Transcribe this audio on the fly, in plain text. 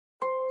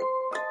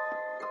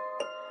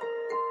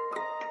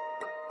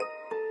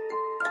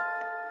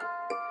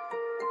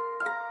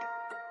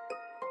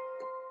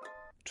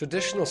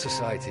Traditional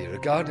society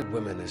regarded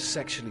women as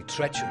sexually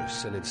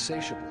treacherous and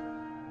insatiable.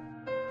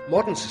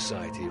 Modern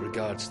society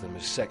regards them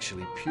as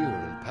sexually pure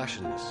and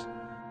passionless.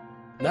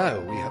 Now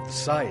we have the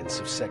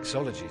science of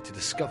sexology to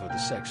discover the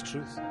sex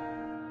truth.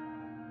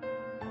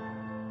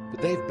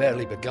 But they've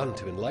barely begun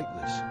to enlighten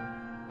us.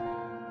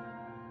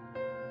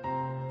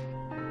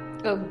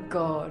 Oh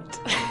God.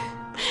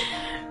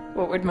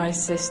 What would my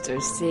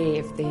sisters say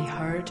if they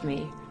heard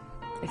me?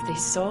 If they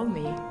saw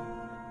me?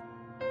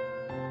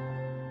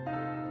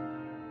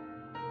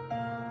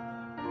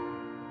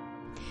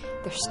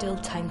 There's still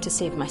time to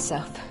save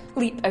myself.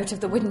 Leap out of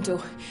the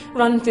window,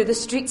 run through the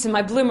streets in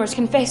my bloomers,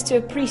 confess to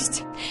a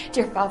priest.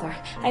 Dear Father,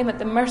 I am at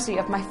the mercy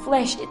of my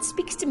flesh. It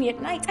speaks to me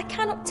at night. I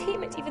cannot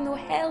tame it, even though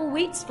hell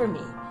waits for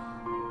me.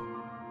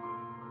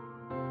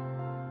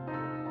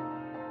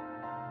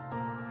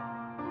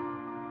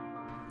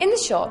 In the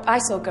shop, I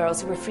saw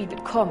girls who were free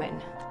but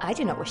common. I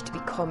do not wish to be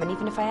common,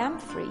 even if I am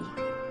free.